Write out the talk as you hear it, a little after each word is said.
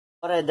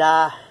But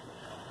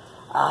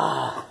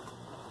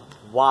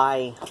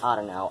why? I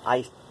don't know.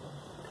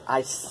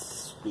 I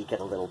speak it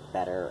a little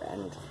better,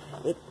 and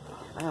it.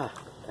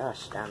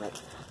 Gosh, damn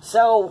it.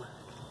 So,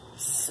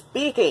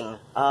 speaking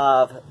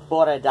of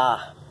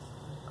Boreda,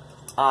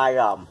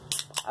 I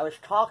was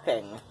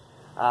talking.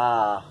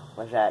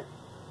 Was that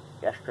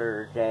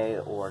yesterday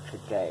or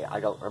today?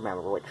 I don't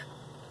remember which.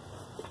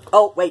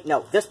 Oh, wait,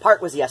 no. This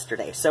part was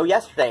yesterday. So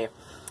yesterday,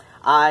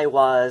 I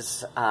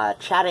was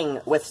chatting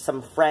with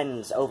some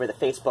friends over the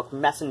Facebook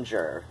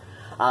Messenger.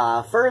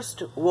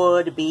 First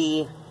would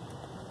be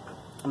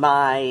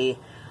my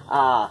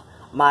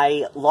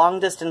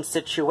long-distance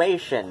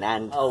situation,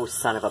 and oh,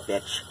 son of a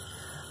bitch.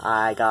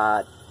 I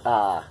got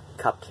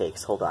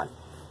cupcakes. Hold on.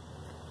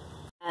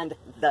 And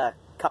the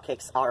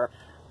cupcakes are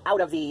out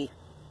of the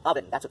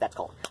oven. That's what that's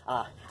called.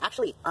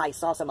 Actually, I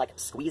saw some, like,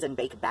 squeeze and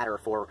bake batter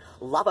for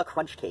lava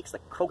crunch cakes, the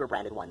Kroger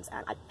branded ones,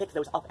 and I picked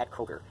those up at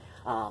Kroger.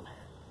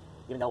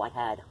 Even though I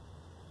had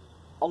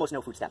almost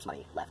no food stamps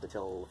money left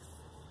until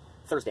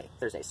Thursday.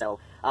 So,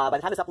 by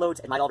the time this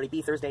uploads, it might already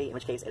be Thursday, in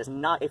which case it is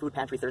not a food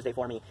pantry Thursday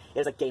for me. It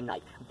is a game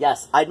night.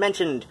 Yes, I'd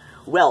mentioned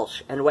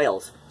Welsh and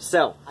Wales,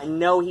 so I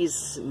know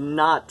he's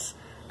not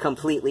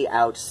completely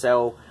out,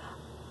 so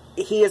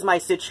he is my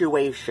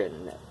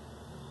situation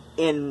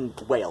in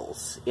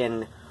Wales,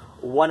 in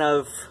one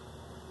of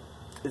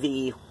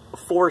the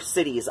 4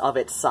 cities of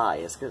its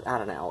size. 'Cause I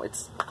don't know,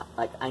 it's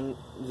like,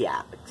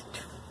 yeah.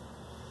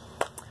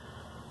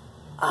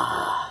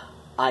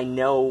 I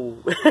know,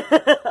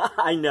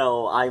 I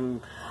know,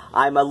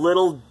 I'm a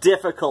little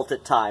difficult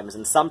at times,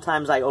 and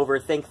sometimes I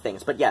overthink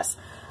things, but yes,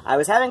 I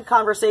was having a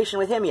conversation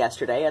with him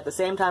yesterday. At the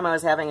same time, I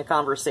was having a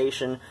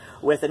conversation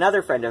with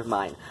another friend of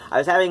mine. I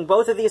was having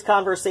both of these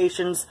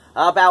conversations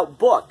about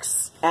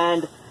books,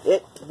 and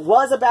it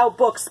was about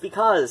books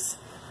because,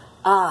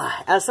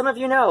 as some of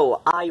you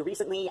know, I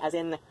recently, as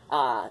in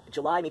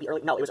July, maybe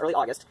early, no, it was early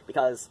August,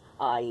 because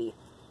I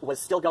was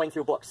still going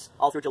through books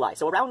all through July.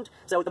 So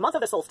the month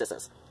of the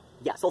solstices,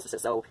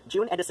 so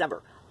June and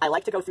December, I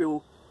like to go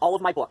through all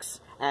of my books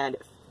and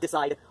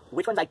decide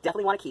which ones I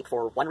definitely want to keep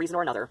for one reason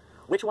or another,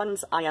 which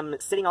ones I am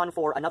sitting on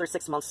for another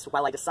 6 months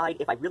while I decide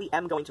if I really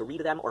am going to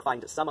read them or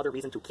find some other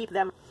reason to keep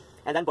them,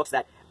 and then books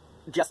that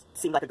just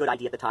seemed like a good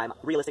idea at the time.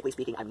 Realistically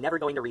speaking, I'm never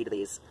going to read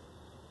these,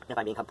 if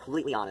I'm being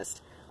completely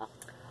honest.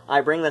 I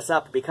bring this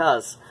up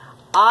because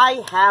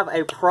I have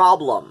a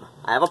problem.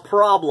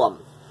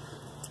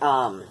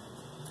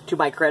 To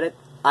my credit,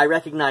 I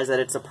recognize that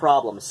it's a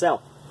problem.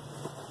 So,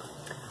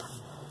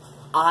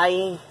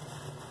 I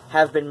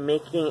have been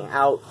making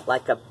out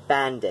like a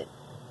bandit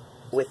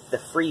with the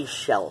free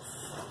shelf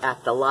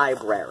at the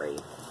library.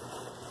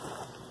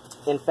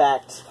 In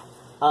fact,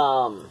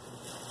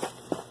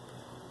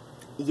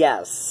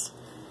 yes.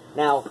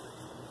 Now,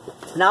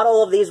 not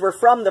all of these were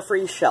from the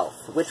free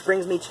shelf, which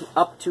brings me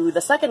up to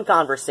the second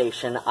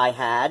conversation I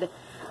had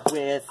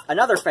with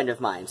another friend of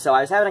mine. So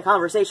I was having a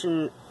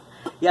conversation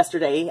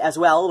yesterday as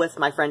well with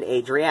my friend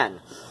Adrienne,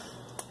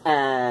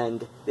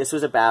 and this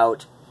was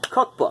about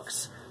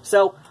cookbooks.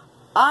 So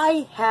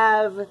I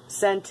have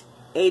sent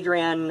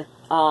Adrienne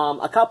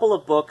a couple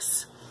of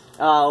books.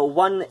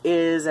 One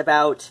is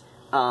about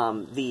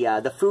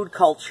the food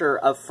culture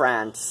of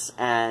France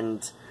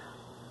and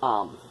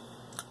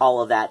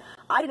all of that.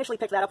 I'd initially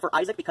picked that up for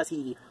Isaac because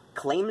he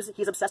claims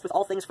he's obsessed with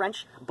all things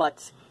French,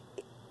 but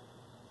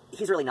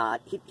he's really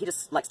not. He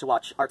just likes to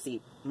watch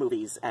artsy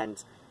movies,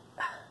 and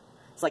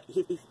it's like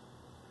he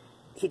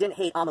didn't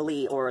hate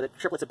Amélie or the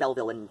Triplets of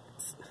Belleville, and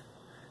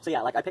so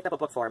yeah, like, I picked up a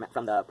book for him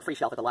from the free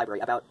shelf at the library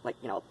about, like,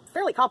 you know,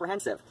 fairly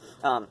comprehensive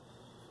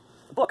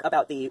book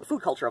about the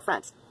food culture of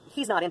France.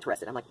 He's not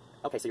interested. I'm like,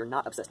 okay, so you're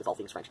not obsessed with all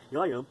things French.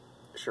 No, I am.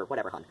 Sure,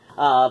 whatever, hon.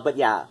 But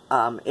yeah,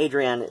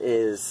 Adrienne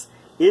is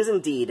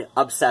indeed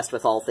obsessed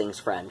with all things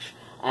French,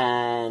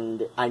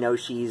 and I know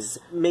she's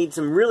made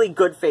some really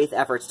good faith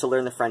efforts to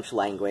learn the French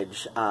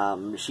language.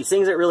 She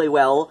sings it really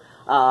well,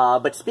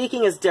 but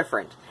speaking is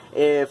different.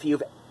 If you,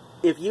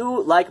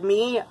 like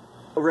me,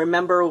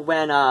 remember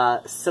when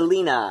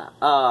Selena,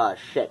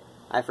 shit,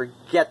 I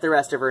forget the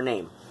rest of her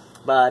name,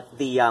 but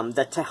the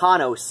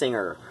Tejano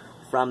singer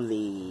from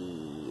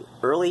the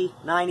early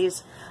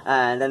 90s,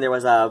 and then there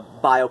was a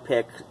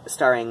biopic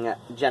starring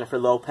Jennifer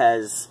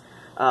Lopez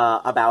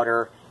about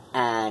her,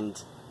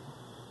 and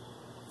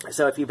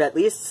so if you've at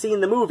least seen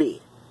the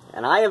movie,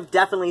 and I have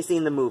definitely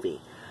seen the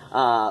movie,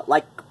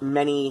 like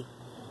many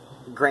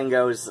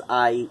gringos,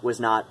 I was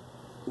not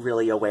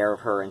really aware of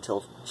her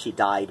until she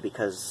died,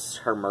 because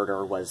her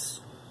murder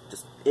was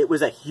just, it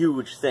was a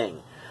huge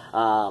thing.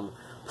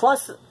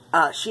 Plus,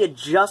 she had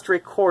just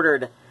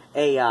recorded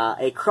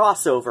a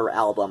crossover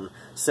album,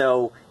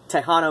 so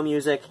Tejano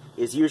music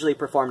is usually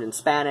performed in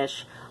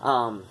Spanish.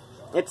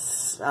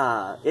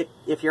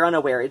 If you're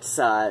unaware, it's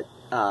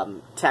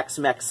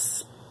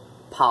Tex-Mex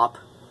pop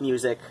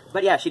music.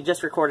 But yeah, she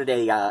just recorded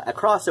a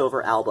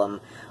crossover album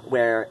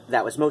where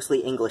that was mostly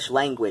English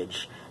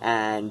language,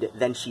 and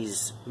then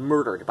she's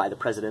murdered by the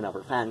president of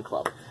her fan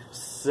club.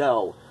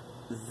 So,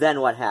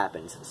 then what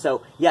happens?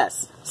 So,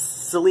 yes,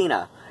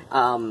 Selena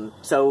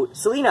So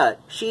Selena,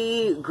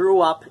 she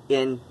grew up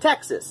in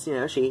Texas. You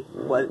know, she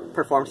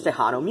performs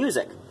Tejano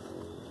music.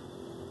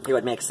 It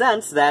would make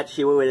sense that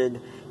she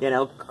would, you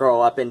know,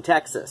 grow up in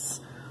Texas.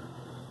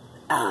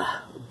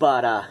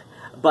 But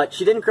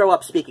she didn't grow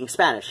up speaking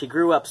Spanish. She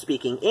grew up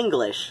speaking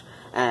English,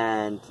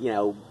 and, you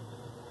know,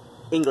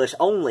 English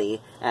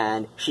only,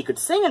 and she could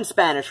sing in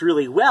Spanish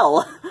really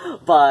well,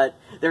 but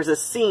there's a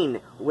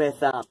scene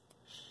with, what's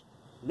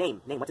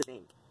his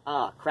name?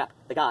 Crap,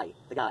 the guy.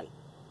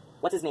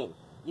 What's his name?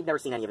 You've never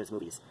seen any of his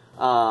movies.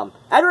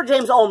 Edward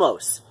James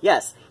Olmos.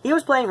 Yes, he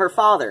was playing her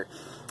father,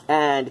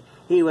 and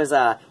he was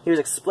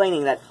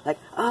explaining that, like,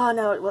 oh,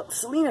 no, well,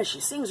 Selena, she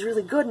sings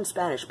really good in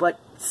Spanish, but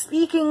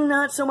speaking,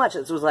 not so much.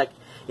 This was like,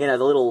 you know,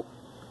 the little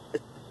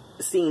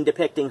scene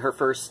depicting her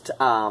first,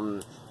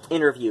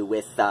 interview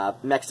with,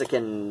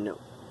 Mexican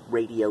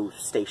radio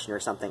station or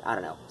something. I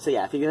don't know. So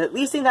yeah, if you've at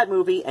least seen that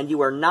movie, and you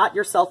are not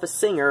yourself a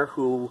singer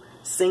who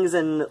sings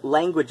in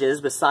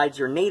languages besides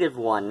your native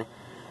one,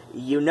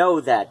 you know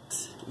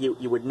that,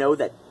 you would know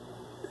that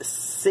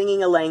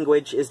singing a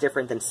language is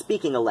different than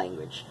speaking a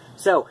language.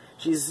 So,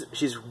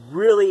 she's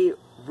really,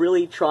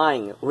 really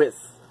trying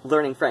with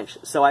learning French.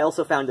 So I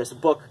also found this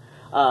book,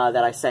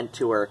 that I sent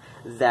to her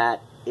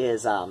that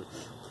is,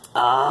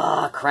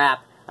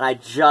 crap. And I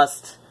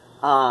just,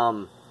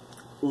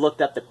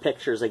 looked up the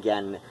pictures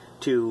again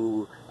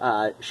to,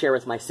 share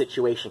with my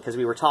situation, because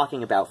we were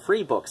talking about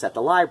free books at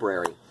the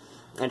library,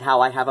 and how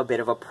I have a bit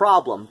of a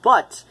problem.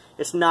 But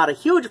it's not a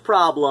huge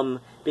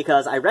problem,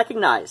 because I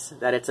recognize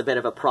that it's a bit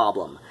of a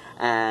problem.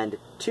 And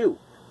two,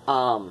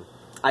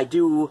 I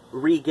do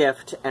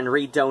re-gift and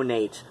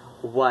re-donate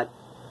what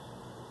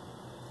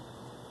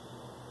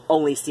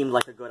only seemed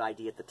like a good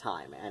idea at the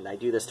time, and I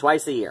do this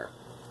twice a year.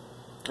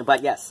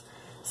 But yes,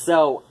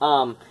 so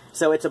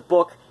it's a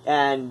book,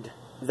 and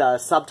the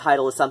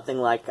subtitle is something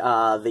like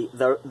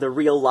the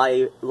real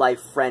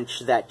life French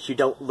that you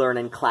don't learn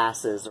in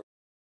classes.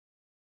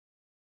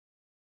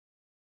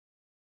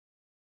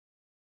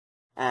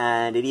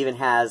 And it even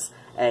has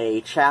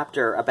a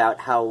chapter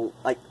about how,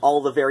 like,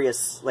 all the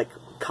various, like,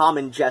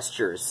 common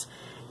gestures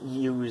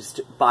used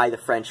by the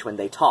French when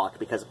they talk,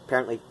 because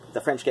apparently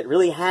the French get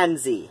really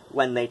handsy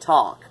when they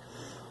talk.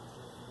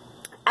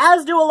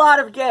 As do a lot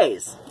of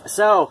gays.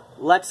 So,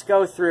 let's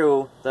go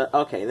through the...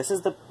 Okay, this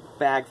is the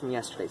bag from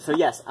yesterday. So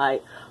yes,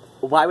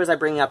 why was I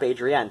bringing up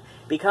Adrienne?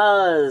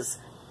 Because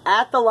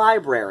at the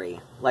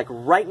library, like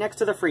right next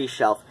to the free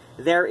shelf,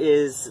 there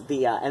is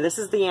the, and this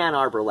is the Ann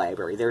Arbor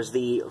Library, there's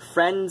the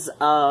Friends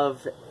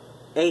of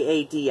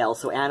AADL,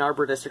 so Ann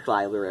Arbor District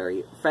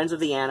Library, Friends of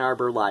the Ann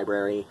Arbor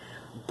Library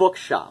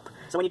bookshop.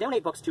 So when you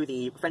donate books to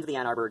the Friends of the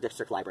Ann Arbor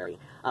District Library,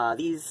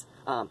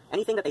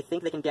 anything that they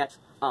think they can get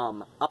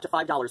up to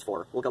 $5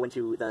 for will go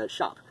into the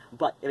shop.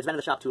 But if it's been in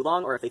the shop too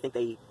long, or if they think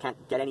they can't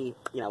get any,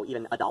 you know,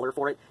 even $1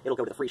 for it, it'll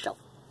go to the free shelf.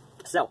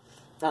 So,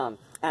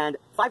 and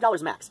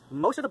 $5 max.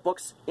 Most of the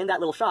books in that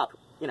little shop,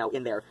 you know,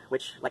 in there,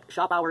 which, like,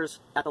 shop hours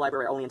at the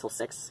library are only until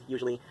 6,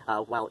 usually,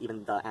 while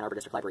even the Ann Arbor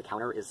District Library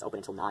counter is open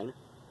until 9.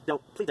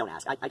 Please don't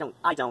ask.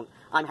 I don't.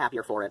 I'm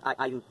happier for it.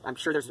 I'm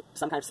sure there's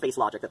some kind of space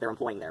logic that they're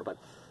employing there, but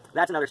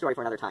that's another story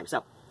for another time.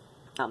 So,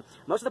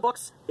 most of the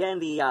books in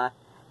the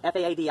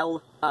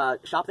FAADL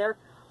shop there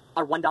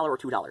are $1 or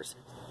 $2.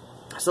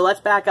 So let's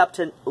back up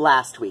to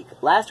last week.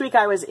 Last week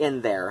I was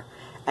in there,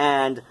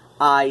 and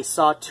I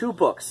saw 2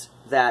 books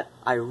that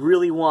I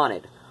really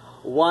wanted.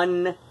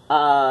 One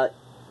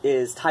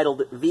is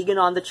titled Vegan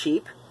on the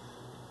Cheap.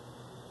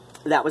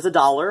 That was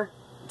 $1.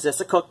 It's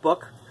just a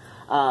cookbook.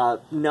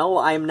 No,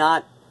 I'm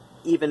not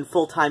even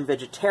full-time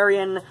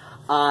vegetarian.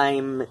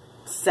 I'm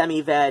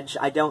semi-veg.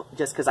 I don't,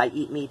 just because I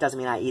eat meat doesn't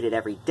mean I eat it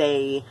every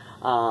day.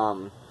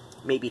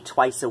 Maybe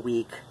twice a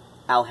week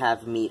I'll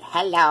have meat.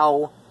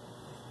 Hello!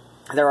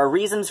 There are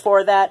reasons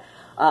for that.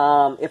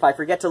 If I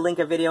forget to link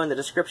a video in the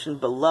description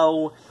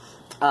below,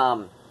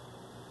 I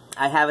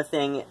have a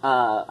thing,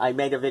 I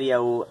made a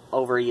video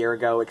over a year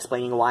ago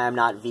explaining why I'm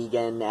not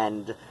vegan,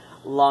 and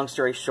long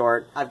story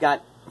short, I've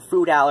got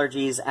food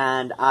allergies,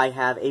 and I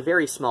have a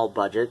very small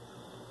budget.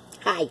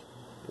 Hi.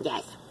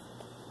 Yes.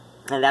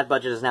 And that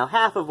budget is now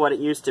half of what it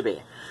used to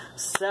be.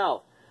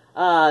 So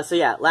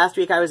yeah, last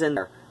week I was in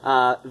there.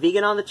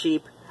 Vegan on the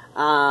Cheap.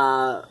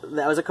 That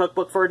was a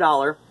cookbook for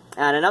 $1.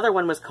 And another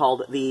one was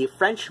called the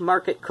French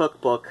Market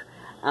Cookbook.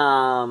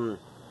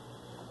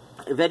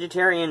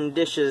 Vegetarian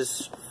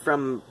dishes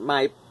from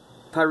my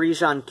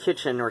Parisian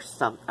kitchen, or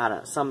some, I don't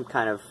know, some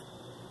kind of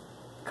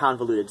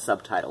convoluted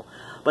subtitle.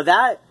 But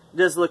that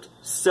just looked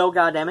so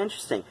goddamn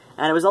interesting.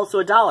 And it was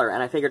also $1,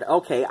 and I figured,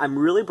 okay, I'm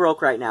really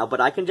broke right now,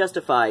 but I can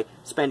justify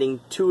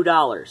spending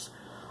 $2.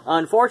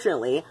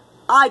 Unfortunately,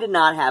 I did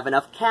not have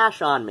enough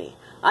cash on me.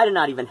 I did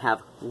not even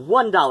have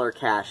 $1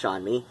 cash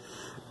on me.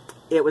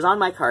 It was on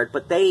my card,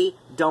 but they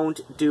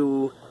don't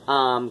do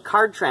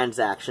card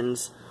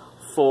transactions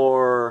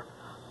for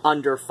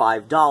under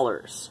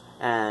 $5.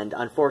 And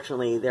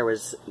unfortunately, there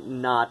was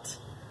not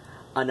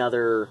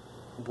another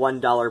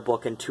 $1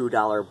 book and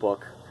 $2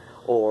 book,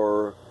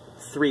 or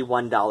 3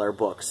 $1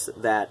 books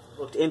that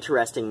looked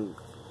interesting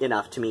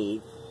enough to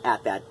me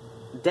at that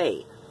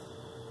day.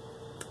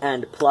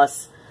 And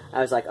plus,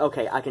 I was like,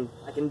 okay, I can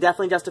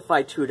definitely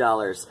justify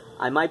 $2.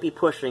 I might be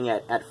pushing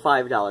it at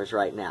 $5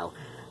 right now.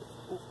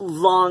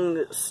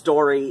 Long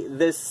story,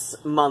 this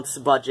month's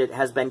budget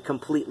has been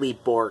completely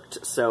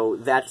borked, so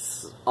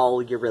that's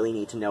all you really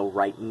need to know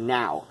right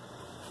now.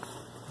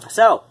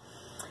 So,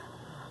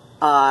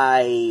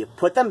 I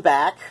put them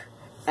back,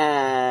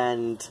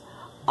 and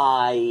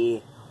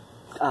I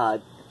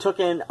took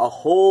in a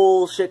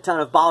whole shit ton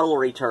of bottle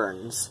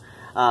returns,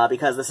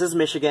 because this is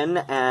Michigan,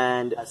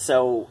 and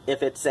so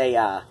if it's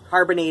a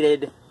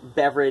carbonated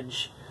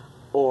beverage,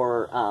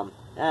 or,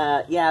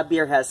 yeah,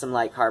 beer has some,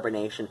 like,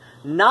 carbonation.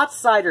 Not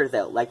cider,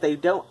 though. Like,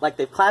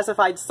 they've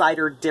classified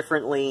cider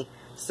differently,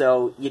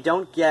 so you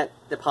don't get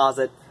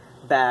deposit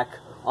back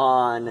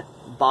on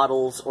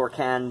bottles or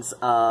cans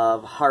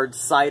of hard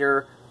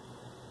cider,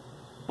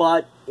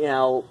 but, you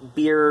know,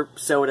 beer,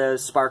 soda,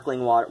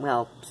 sparkling water,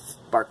 well,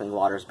 sparkling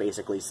water is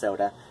basically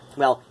soda.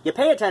 Well, you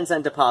pay a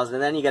 10-cent deposit,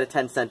 and then you get a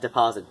 10-cent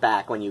deposit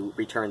back when you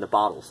return the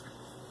bottles.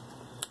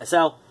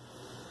 So,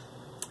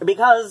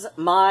 because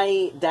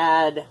my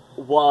dad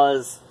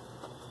was,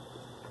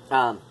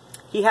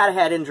 he had a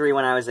head injury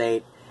when I was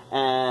 8,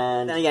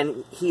 and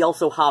again, he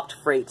also hopped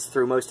freights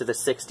through most of the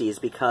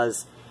 60s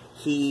because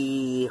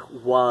he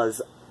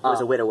was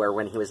a widower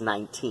when he was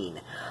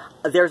 19.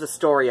 There's a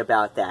story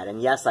about that,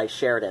 and yes, I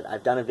shared it.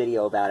 I've done a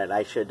video about it.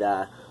 I should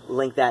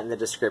link that in the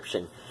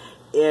description.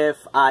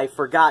 If I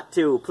forgot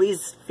to,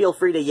 please feel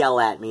free to yell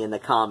at me in the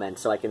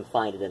comments so I can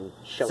find it and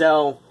show it.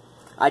 So,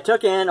 I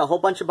took in a whole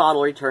bunch of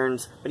bottle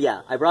returns, but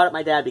yeah, I brought up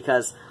my dad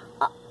because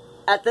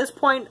at this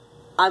point,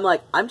 I'm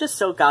like, I'm just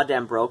so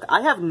goddamn broke.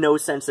 I have no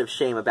sense of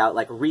shame about,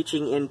 like,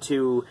 reaching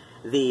into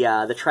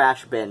the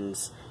trash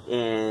bins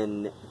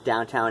in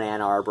downtown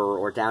Ann Arbor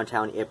or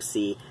downtown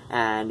Ypsi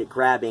and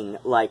grabbing,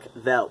 like,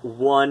 the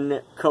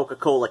one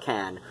Coca-Cola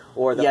can,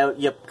 or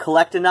you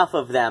collect enough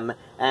of them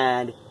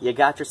and you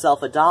got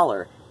yourself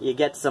 $1. You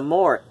get some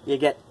more, you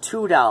get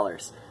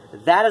 $2.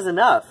 That is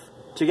enough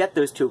to get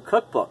those 2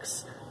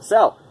 cookbooks.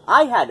 So,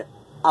 I had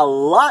a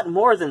lot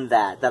more than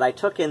that I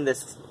took in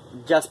this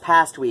just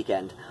past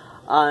weekend.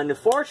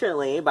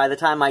 Unfortunately, by the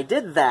time I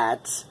did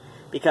that,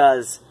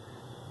 because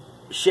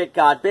shit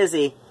got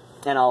busy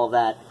and all of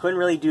that, couldn't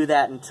really do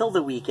that until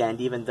the weekend,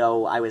 even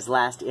though I was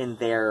last in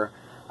there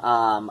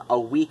a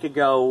week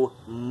ago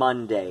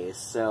Monday.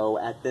 So,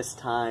 at this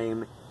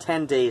time,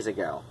 10 days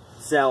ago.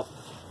 So,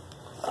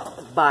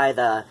 by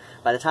the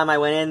time I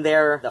went in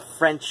there, the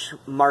French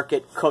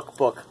Market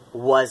Cookbook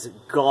was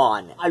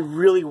gone. I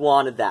really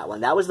wanted that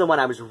one. That was the one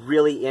I was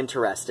really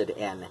interested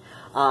in.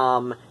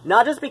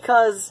 Not just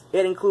because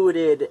it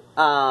included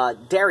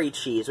dairy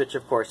cheese, which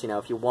of course, you know,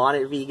 if you want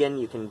it vegan,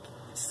 you can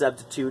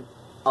substitute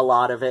a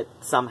lot of it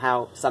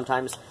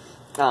sometimes.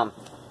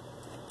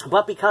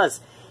 But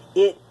because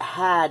it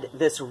had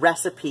this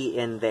recipe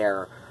in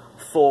there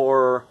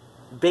for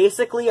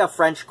basically a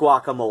French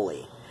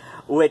guacamole,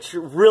 which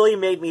really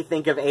made me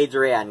think of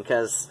Adrienne,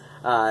 because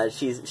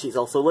she's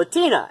also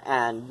Latina,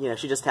 and, you know,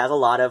 she just has a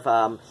lot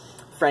of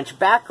French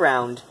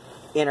background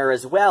in her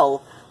as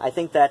well. I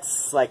think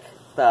that's, like,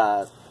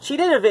 she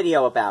did a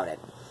video about it.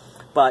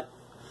 But,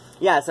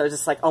 yeah, so I was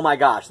just like, oh my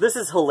gosh, this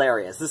is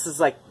hilarious. This is,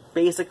 like,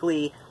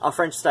 basically a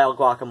French-style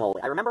guacamole.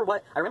 I remember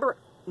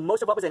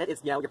most of what was in it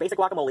is, you know, your basic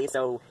guacamole,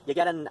 so you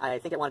get I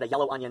think it wanted a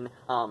yellow onion,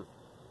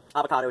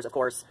 avocados, of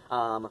course,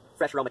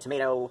 fresh Roma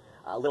tomato,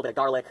 a little bit of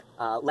garlic,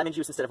 lemon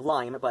juice instead of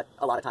lime, but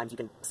a lot of times you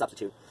can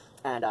substitute,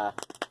 and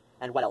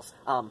what else?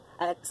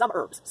 And some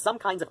herbs, some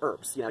kinds of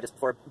herbs, you know, just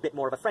for a bit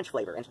more of a French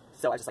flavor. And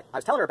so I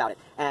was telling her about it,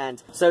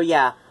 and so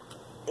yeah,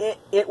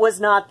 it was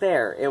not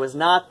there. It was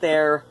not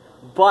there,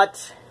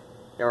 but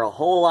there were a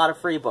whole lot of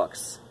free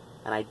books,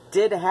 and I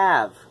did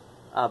have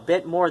a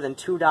bit more than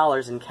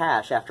 $2 in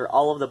cash after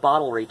all of the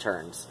bottle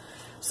returns.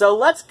 So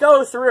let's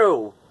go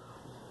through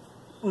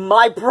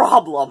my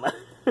problem.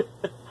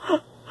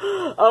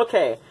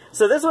 Okay,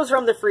 so this was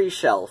from the free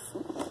shelf.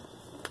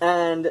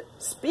 And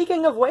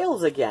speaking of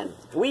Wales again,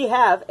 we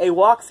have A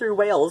Walk Through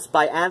Wales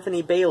by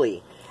Anthony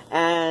Bailey.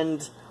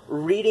 And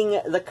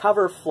reading the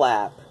cover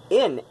flap,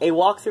 in A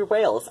Walk Through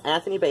Wales,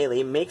 Anthony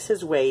Bailey makes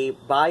his way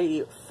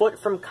by foot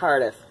from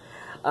Cardiff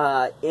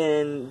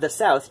in the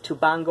south to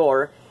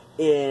Bangor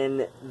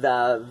in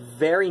the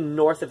very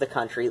north of the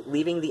country,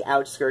 leaving the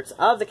outskirts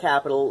of the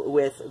capital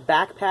with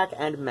backpack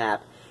and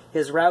map.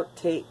 His route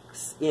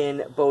takes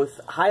in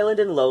both highland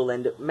and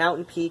lowland,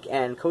 mountain peak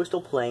and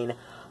coastal plain,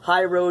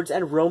 high roads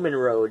and Roman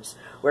roads,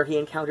 where he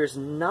encounters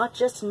not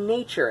just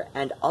nature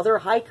and other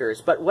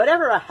hikers, but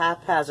whatever a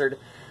haphazard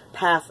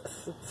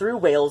path through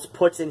Wales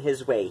puts in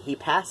his way. He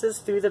passes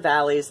through the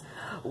valleys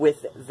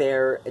with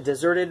their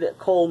deserted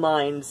coal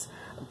mines,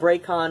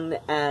 Brecon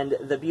and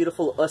the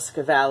beautiful Usk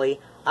Valley,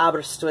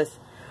 Aberystwyth,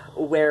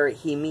 where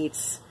he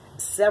meets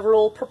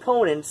several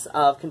proponents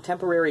of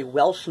contemporary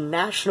Welsh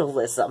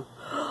nationalism,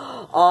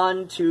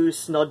 on to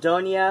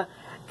Snowdonia,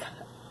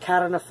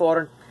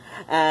 Carnarvon,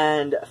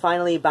 and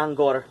finally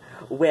Bangor,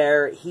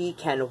 where he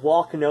can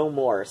walk no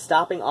more,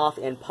 stopping off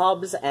in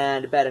pubs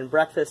and bed and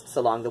breakfasts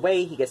along the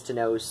way. He gets to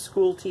know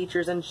school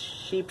teachers and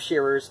sheep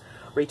shearers,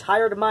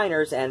 retired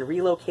miners, and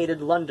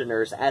relocated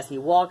Londoners. As he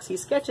walks, he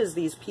sketches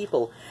these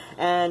people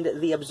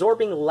and the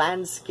absorbing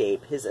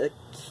landscape, his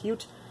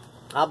acute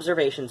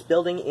observations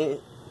building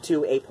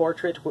into a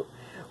portrait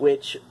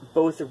which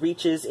both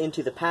reaches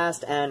into the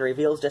past and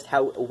reveals just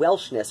how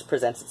Welshness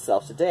presents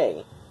itself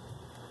today.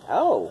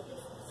 Oh,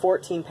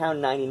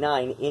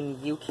 £14.99 in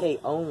UK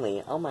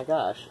only. Oh my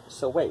gosh.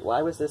 So wait,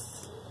 why was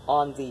this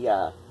on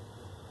the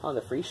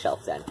free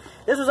shelf then?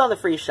 This was on the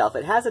free shelf.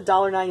 It has a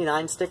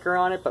 $1.99 sticker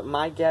on it, but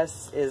my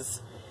guess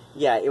is,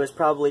 yeah, it was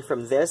probably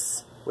from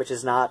this, which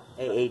is not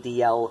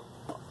AADL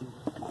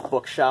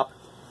bookshop.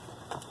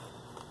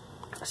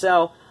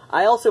 So,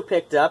 I also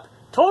picked up,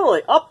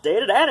 totally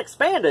updated and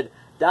expanded,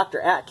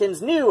 Dr.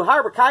 Atkins' new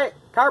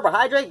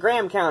carbohydrate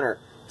gram counter.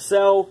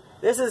 So,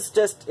 this is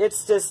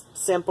it's just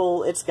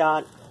simple. It's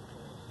got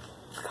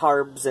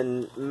carbs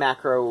and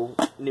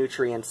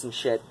macronutrients and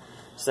shit.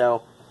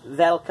 So,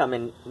 that'll come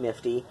in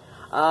nifty.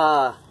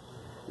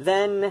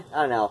 Then,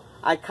 I don't know,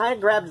 I kind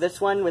of grabbed this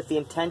one with the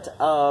intent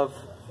of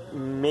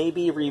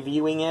maybe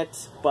reviewing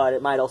it, but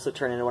it might also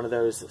turn into one of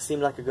those,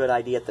 seemed like a good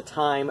idea at the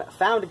time.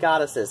 Found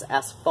Goddesses,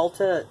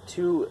 Asphalta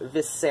to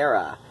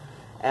Viscera,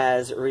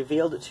 as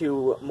revealed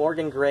to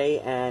Morgan Gray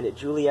and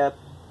Julia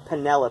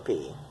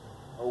Penelope.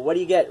 What do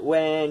you get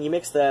when you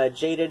mix the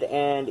jaded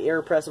and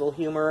irrepressible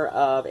humor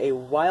of a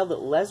wild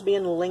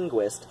lesbian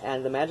linguist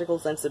and the magical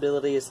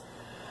sensibilities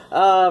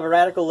of a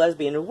radical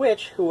lesbian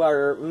witch who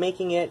are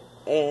making it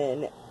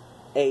in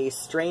a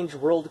strange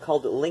world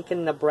called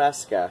Lincoln,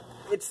 Nebraska?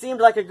 It seemed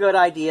like a good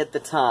idea at the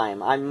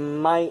time.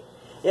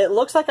 It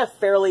looks like a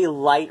fairly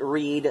light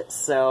read,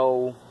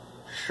 so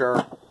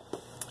sure.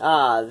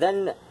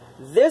 Then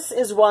this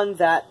is one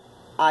that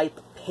I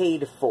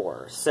paid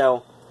for.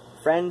 So,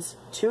 friends,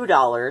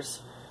 $2,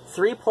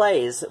 3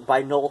 plays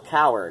by Noel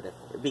Coward,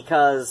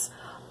 because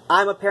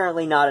I'm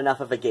apparently not enough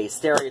of a gay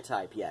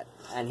stereotype yet.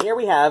 And here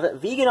we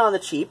have Vegan on the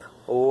Cheap,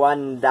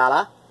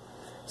 $1.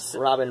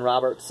 Robin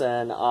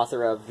Robertson,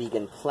 author of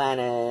Vegan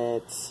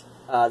Planet.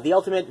 The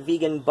Ultimate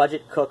Vegan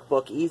Budget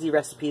Cookbook, easy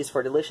recipes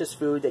for delicious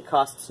food that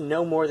costs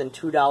no more than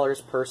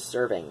 $2 per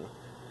serving.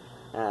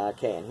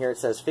 Okay, and here it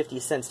says 50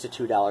 cents to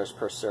 $2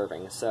 per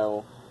serving,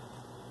 so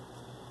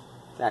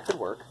that could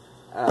work.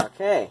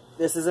 Okay,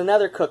 this is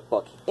another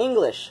cookbook,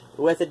 English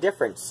with a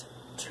Difference,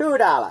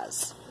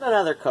 $2.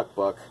 Another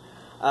cookbook,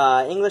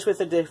 English with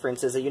a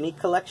Difference is a unique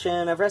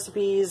collection of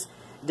recipes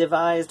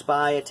devised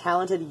by a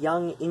talented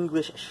young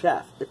English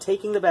chef,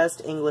 taking the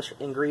best English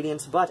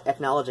ingredients but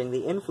acknowledging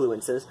the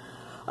influences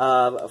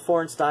of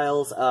foreign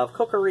styles of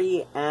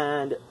cookery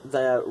and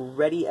the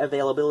ready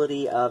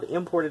availability of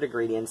imported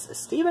ingredients.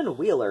 Stephen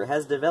Wheeler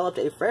has developed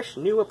a fresh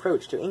new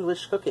approach to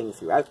English cooking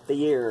throughout the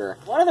year.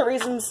 One of the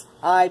reasons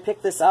I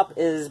picked this up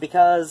is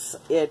because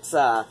it's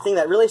a thing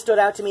that really stood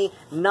out to me,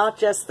 not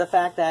just the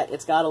fact that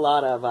it's got a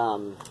lot of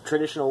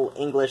traditional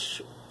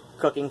English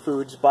cooking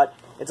foods, but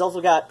it's also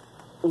got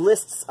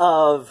lists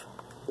of,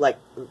 like,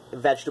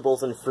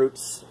 vegetables and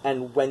fruits,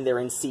 and when they're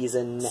in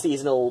season,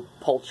 seasonal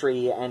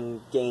poultry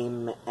and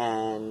game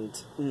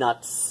and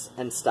nuts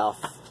and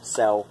stuff.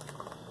 So,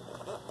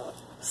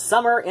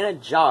 summer in a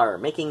jar,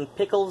 making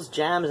pickles,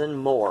 jams, and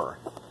more.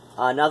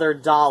 Another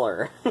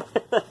 $1.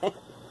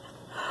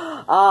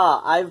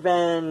 I've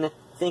been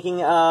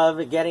thinking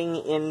of getting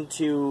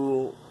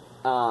into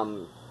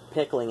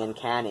pickling and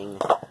canning.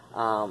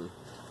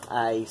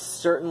 I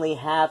certainly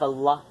have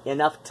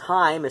enough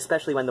time,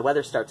 especially when the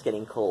weather starts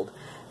getting cold.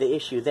 The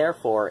issue,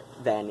 therefore,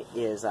 then,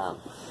 is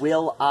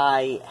will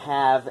I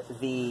have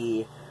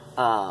the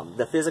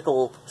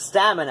physical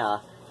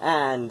stamina,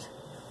 and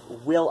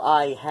will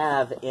I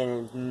have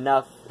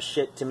enough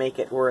shit to make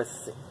it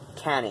worth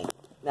canning?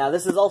 Now,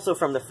 this is also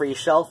from the free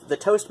shelf, the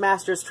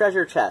Toastmasters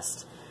Treasure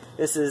Chest.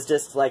 This is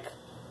just like,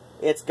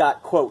 it's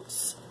got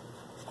quotes.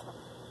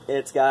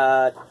 It's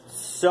got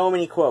so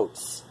many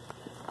quotes.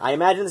 I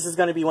imagine this is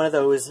going to be one of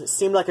those,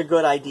 seemed like a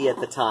good idea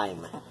at the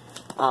time.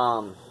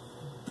 I'll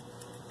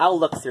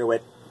look through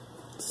it.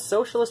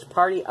 Socialist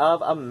Party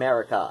of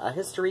America, A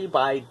History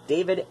by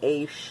David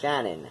A.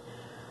 Shannon.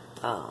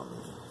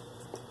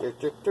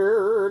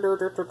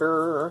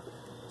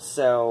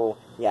 So,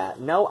 yeah,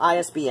 no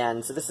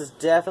ISBN, so this is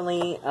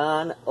definitely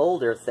an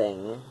older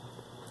thing.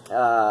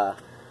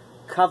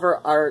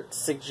 Cover art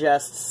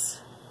suggests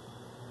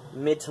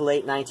mid to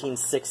late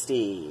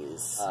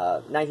 1960s.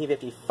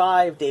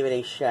 1955, David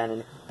A.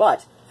 Shannon.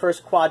 But,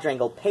 first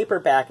Quadrangle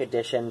paperback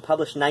edition,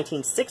 published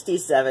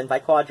 1967 by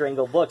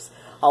Quadrangle Books.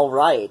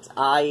 Alright,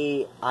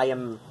 I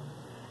am...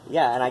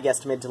 Yeah, and I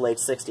guessed mid to late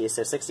 60s,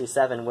 so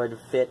 67 would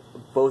fit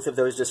both of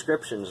those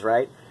descriptions,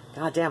 right?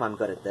 God damn, I'm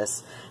good at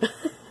this.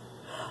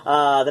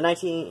 In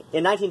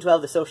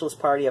 1912, the Socialist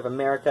Party of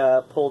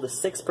America polled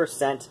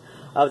 6%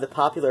 of the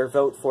popular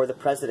vote for the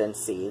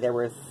presidency. There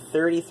were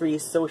 33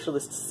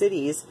 socialist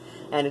cities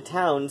and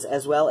towns,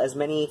 as well as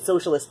many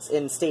socialists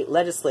in state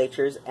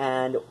legislatures,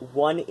 and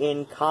one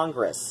in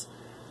Congress.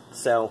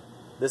 So,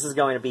 this is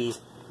going to be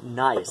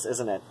Nice,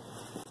 isn't it?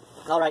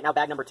 Alright, now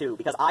bag number 2,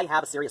 because I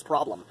have a serious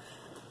problem.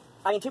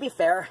 I mean, to be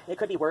fair, it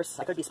could be worse.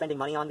 I could be spending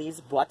money on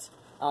these, but,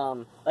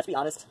 let's be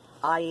honest,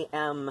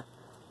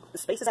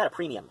 space is at a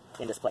premium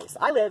in this place.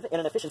 I live in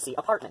an efficiency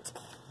apartment.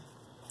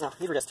 Oh,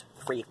 these are just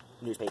free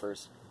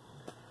newspapers.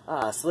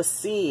 So let's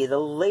see, the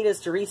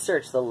latest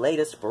research, the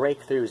latest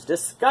breakthroughs,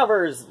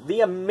 discovers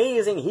the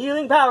amazing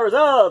healing powers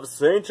of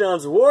St.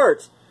 John's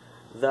wort,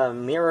 the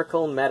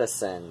miracle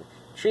medicine.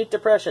 Treat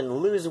depression,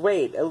 lose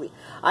weight.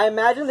 I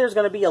imagine there's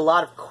going to be a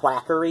lot of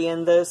quackery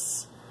in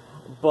this,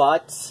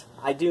 but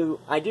I do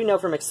know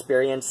from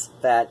experience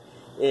that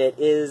it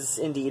is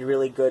indeed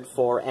really good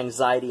for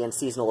anxiety and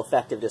seasonal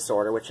affective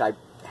disorder, which I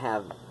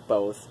have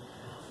both.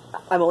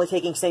 I'm only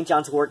taking St.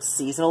 John's wort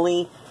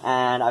seasonally,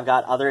 and I've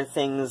got other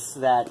things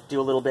that do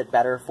a little bit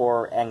better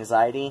for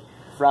anxiety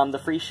from the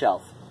free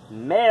shelf.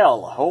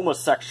 Male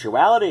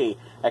Homosexuality,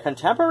 a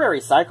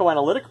Contemporary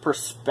Psychoanalytic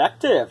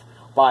Perspective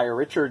by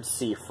Richard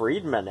C.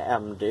 Friedman,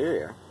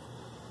 M.D.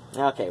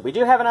 Okay, we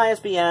do have an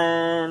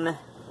ISBN.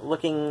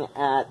 Looking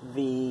at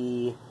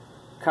the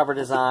cover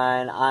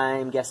design,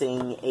 I'm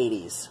guessing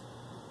 80s.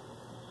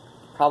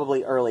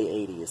 Probably early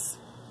 80s.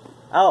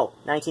 Oh,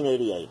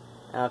 1988.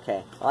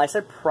 Okay, well, I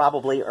said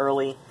probably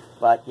early,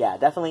 but yeah,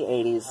 definitely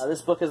 80s.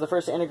 This book is the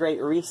first to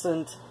integrate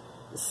recent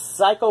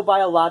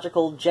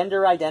psychobiological,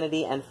 gender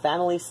identity, and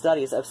family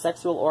studies of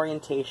sexual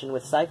orientation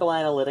with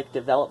psychoanalytic,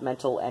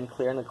 developmental, and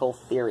clinical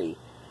theory.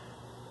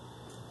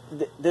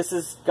 This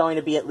is going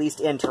to be at least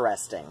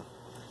interesting.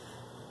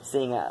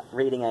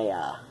 Reading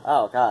a,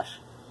 oh gosh,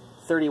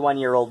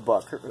 31-year-old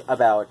book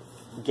about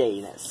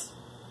gayness.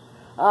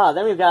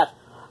 Then we've got,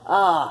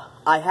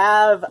 I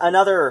have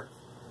another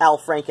Al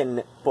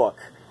Franken book,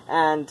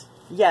 and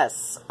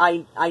yes,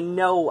 I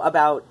know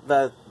about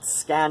the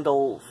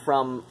scandal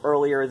from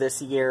earlier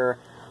this year.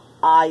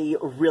 I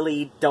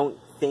really don't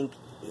think,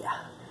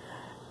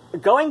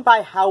 going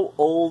by how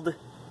old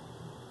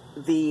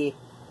the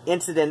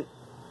incident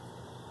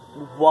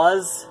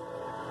was,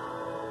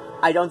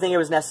 I don't think it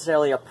was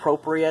necessarily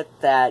appropriate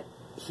that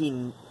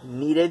he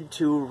needed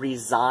to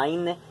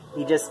resign.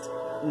 He just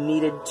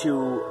needed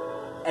to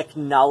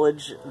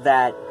acknowledge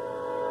that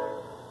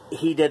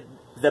he did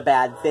the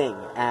bad thing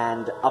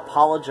and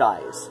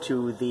apologize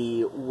to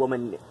the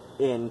woman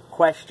in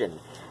question.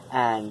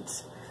 And,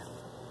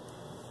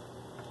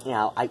 you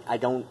know, I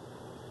don't...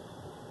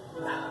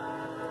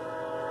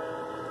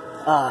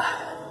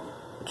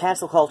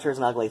 cancel culture is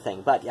an ugly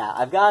thing. But yeah,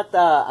 I've got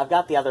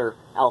the other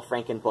Al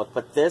Franken book,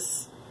 but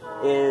this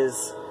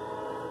is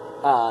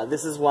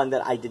one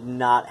that I did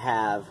not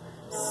have,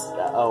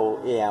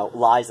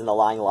 Lies and the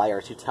Lying Liar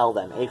to tell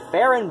them. A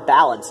fair and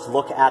balanced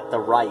look at the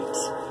right.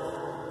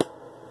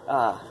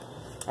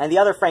 And the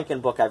other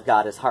Franken book I've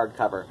got is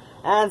hardcover.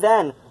 And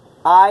then,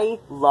 I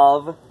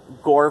love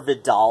Gore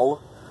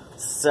Vidal,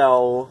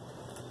 so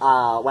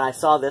when I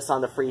saw this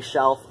on the free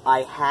shelf,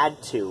 I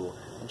had to.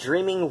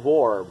 Dreaming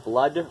War,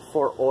 Blood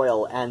for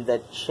Oil, and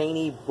the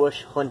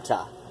Cheney-Bush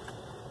Junta.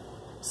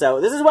 So,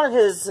 this is one of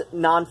his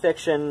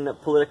non-fiction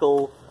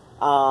political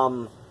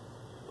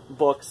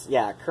books.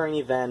 Yeah, current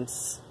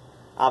events,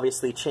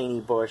 obviously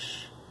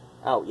Cheney-Bush.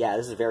 Oh, yeah,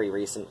 this is very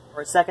recent.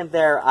 For a second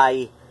there,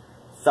 I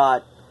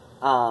thought,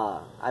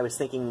 I was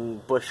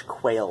thinking Bush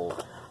Quail.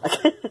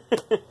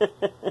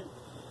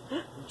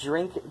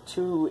 Drink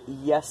to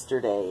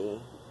Yesterday.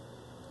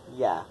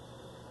 Yeah.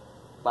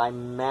 By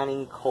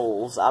Manning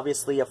Coles.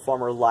 Obviously a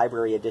former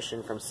library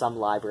edition from some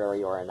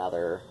library or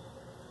another.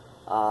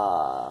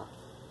 I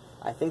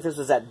think this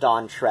was at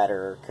Don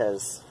Shredder,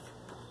 because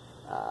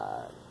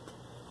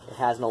it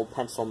has an old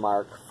pencil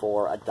mark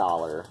for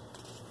 $1.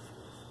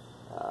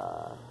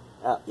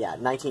 Yeah,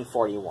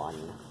 1941.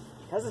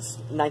 Because it's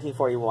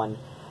 1941,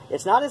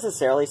 it's not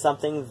necessarily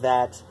something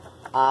that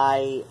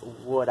I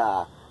would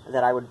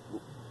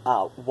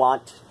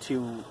want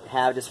to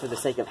have just for the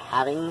sake of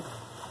having,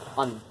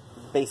 on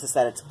the basis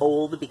that it's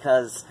old,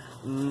 because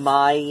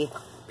my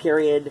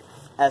period,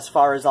 as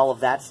far as all of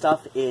that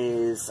stuff,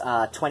 is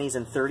 20s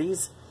and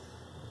 30s.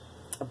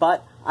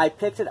 But I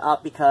picked it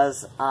up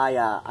because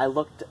I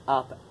looked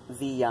up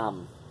the, I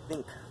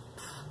think,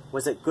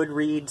 was it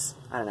Goodreads?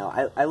 I don't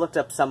know. I looked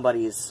up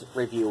somebody's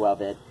review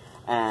of it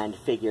and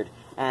figured,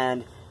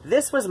 and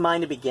this was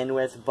mine to begin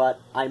with, but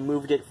I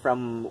moved it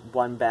from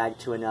one bag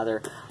to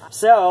another.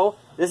 So,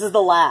 this is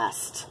the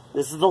last.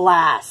 This is the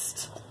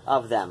last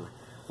of them.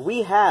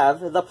 We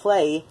have the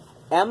play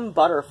M.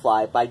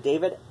 Butterfly by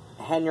David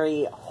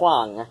Henry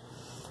Hwang,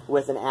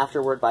 with an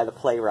afterword by the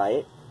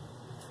playwright.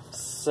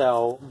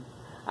 So,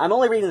 I'm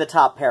only reading the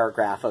top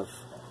paragraph of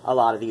a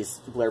lot of these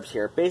blurbs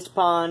here. Based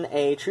upon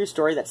a true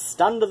story that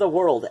stunned the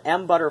world,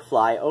 M.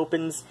 Butterfly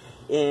opens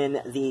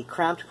in the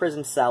cramped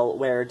prison cell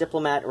where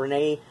diplomat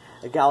René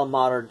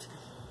Gallimard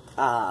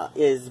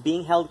is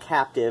being held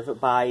captive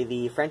by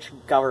the French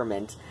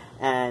government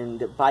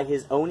and by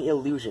his own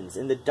illusions.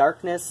 In the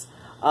darkness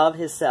of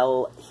his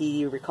cell,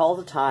 he recalls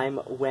a time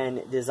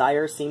when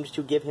desire seemed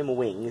to give him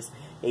wings,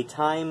 a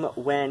time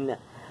when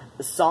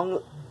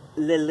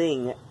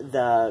Liling,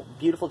 the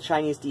beautiful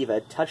Chinese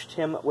diva, touched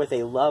him with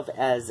a love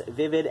as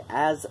vivid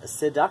as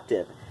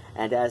seductive,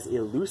 and as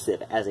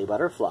elusive as a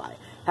butterfly.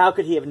 How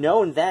could he have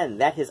known then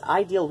that his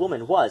ideal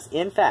woman was,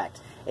 in fact,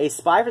 a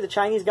spy for the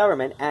Chinese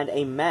government and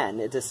a man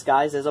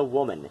disguised as a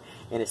woman?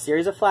 In a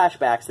series of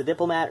flashbacks, the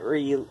diplomat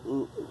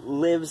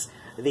relives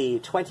the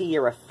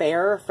 20-year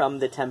affair, from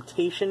the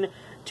temptation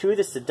to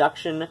the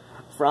seduction,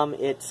 from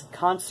its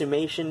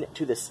consummation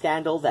to the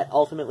scandal that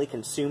ultimately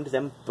consumed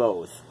them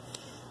both.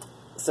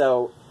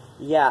 So,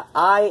 yeah,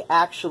 I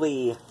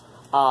actually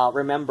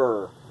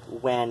remember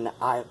when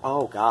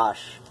oh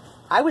gosh,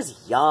 I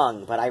was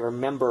young, but I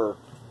remember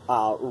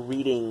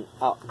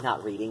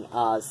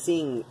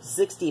seeing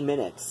 60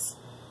 Minutes.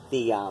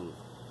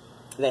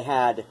 They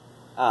had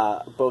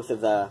both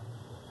of the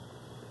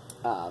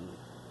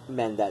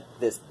men that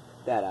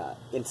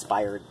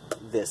inspired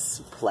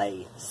this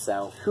play.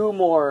 So, 2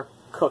 more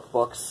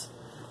cookbooks.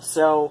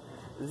 So,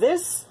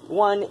 this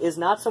one is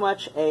not so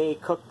much a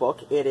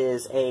cookbook, it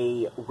is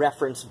a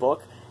reference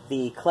book,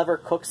 the Clever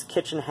Cook's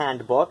Kitchen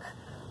Handbook,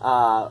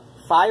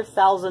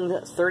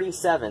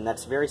 5037,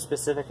 that's a very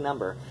specific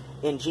number.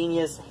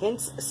 Ingenious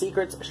hints,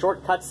 secrets,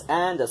 shortcuts,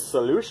 and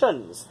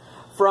solutions.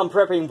 From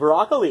prepping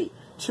broccoli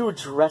to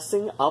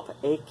dressing up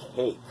a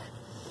cake.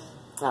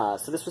 So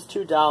this was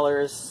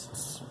 $2,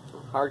 it's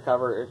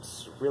hardcover,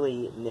 it's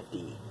really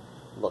nifty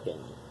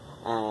looking.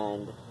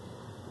 And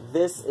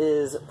this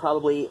is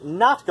probably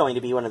not going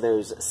to be one of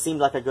those seemed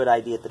like a good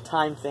idea at the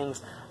time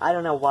things. I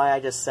don't know why I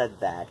just said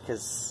that,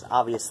 because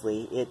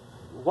obviously it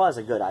was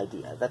a good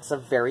idea. That's a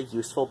very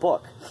useful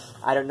book.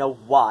 I don't know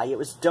why it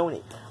was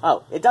donated.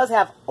 Oh, it does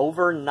have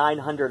over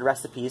 900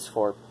 recipes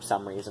for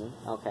some reason.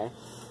 Okay.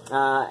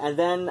 And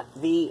then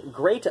the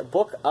Great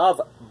Book of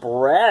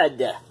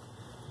Bread.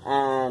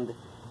 And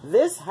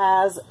this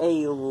has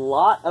a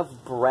lot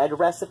of bread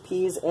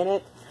recipes in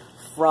it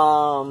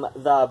from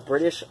the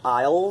British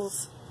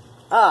Isles.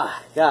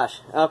 Ah, gosh.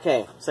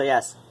 Okay, so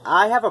yes,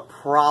 I have a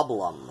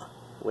problem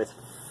with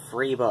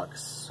free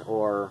books,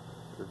 or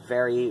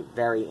very,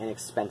 very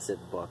inexpensive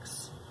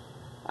books.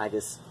 At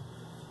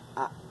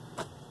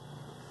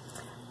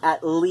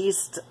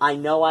least I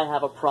know I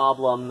have a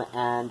problem,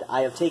 and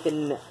I have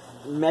taken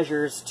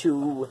measures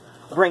to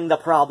bring the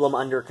problem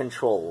under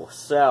control.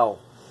 So,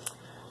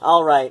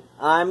 alright,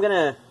 I'm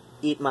gonna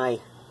eat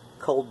my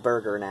cold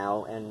burger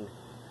now, and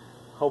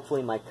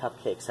hopefully my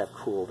cupcakes have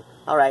cooled.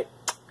 Alright.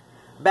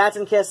 Bats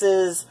and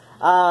kisses,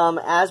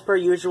 as per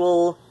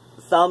usual,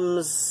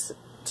 thumbs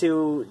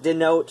to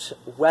denote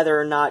whether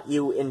or not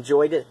you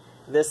enjoyed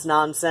this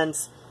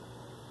nonsense.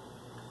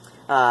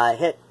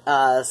 Hit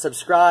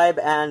subscribe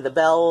and the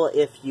bell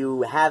if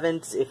you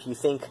haven't, if you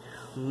think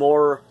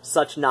more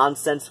such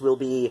nonsense will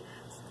be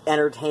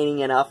entertaining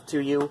enough to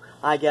you,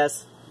 I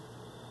guess.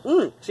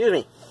 Excuse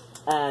me.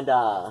 And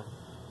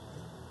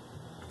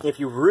if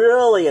you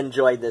really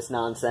enjoyed this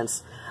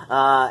nonsense,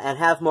 and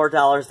have more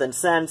dollars than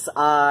cents,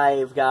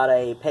 I've got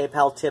a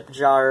PayPal tip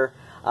jar,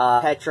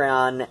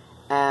 Patreon,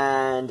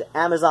 and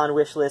Amazon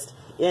wishlist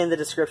in the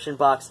description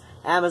box.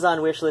 Amazon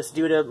wishlist,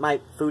 due to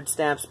my food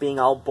stamps being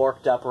all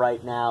borked up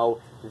right now,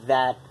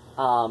 that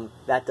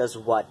does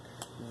what?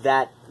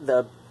 The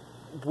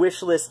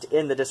wishlist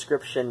in the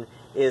description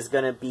is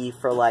gonna be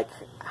for, like,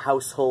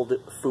 household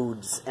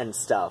foods and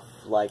stuff.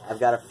 Like, I've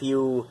got a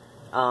few,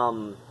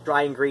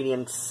 dry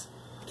ingredients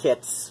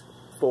kits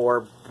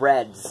for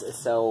breads,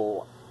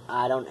 so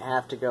I don't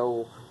have to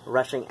go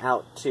rushing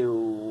out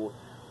to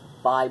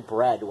buy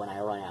bread when I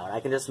run out. I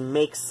can just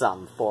make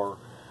some for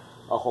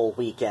a whole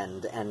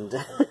weekend and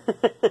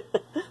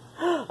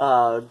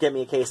get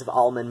me a case of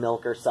almond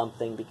milk or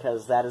something,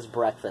 because that is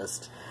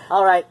breakfast.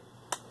 Alright,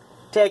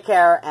 take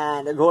care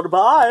and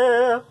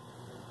goodbye!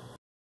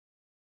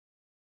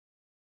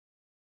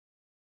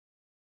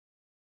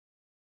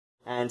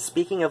 And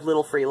speaking of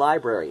little free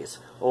libraries,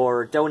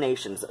 or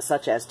donations,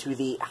 such as to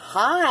the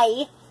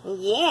Hi,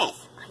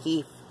 yes,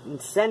 he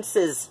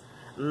senses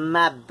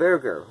my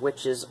burger,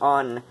 which is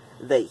on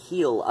the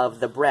heel of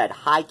the bread.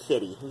 Hi,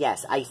 kitty.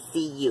 Yes, I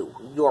see you.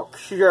 You're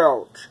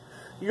cute.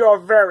 You're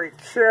very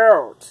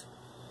cute.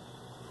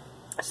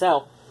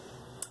 So,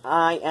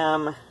 I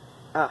am...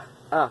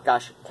 oh,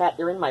 gosh. Cat,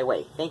 you're in my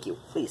way. Thank you.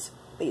 Please.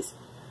 Please.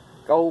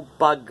 Go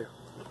bug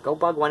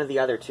one of the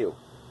other two.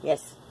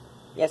 Yes.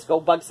 Yes, go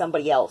bug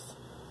somebody else.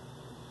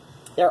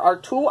 There are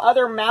 2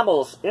 other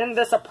mammals in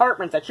this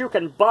apartment that you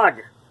can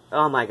bug.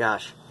 Oh my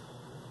gosh.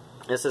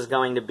 This is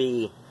going to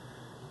be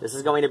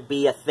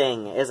a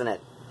thing, isn't it?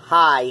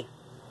 Hi.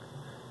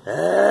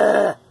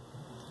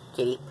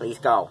 Kitty, please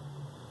go.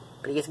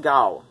 Please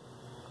go.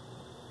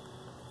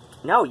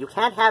 No, you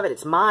can't have it.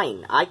 It's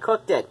mine. I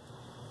cooked it.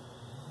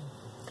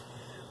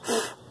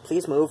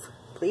 Please move.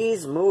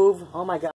 Please move. Oh my god.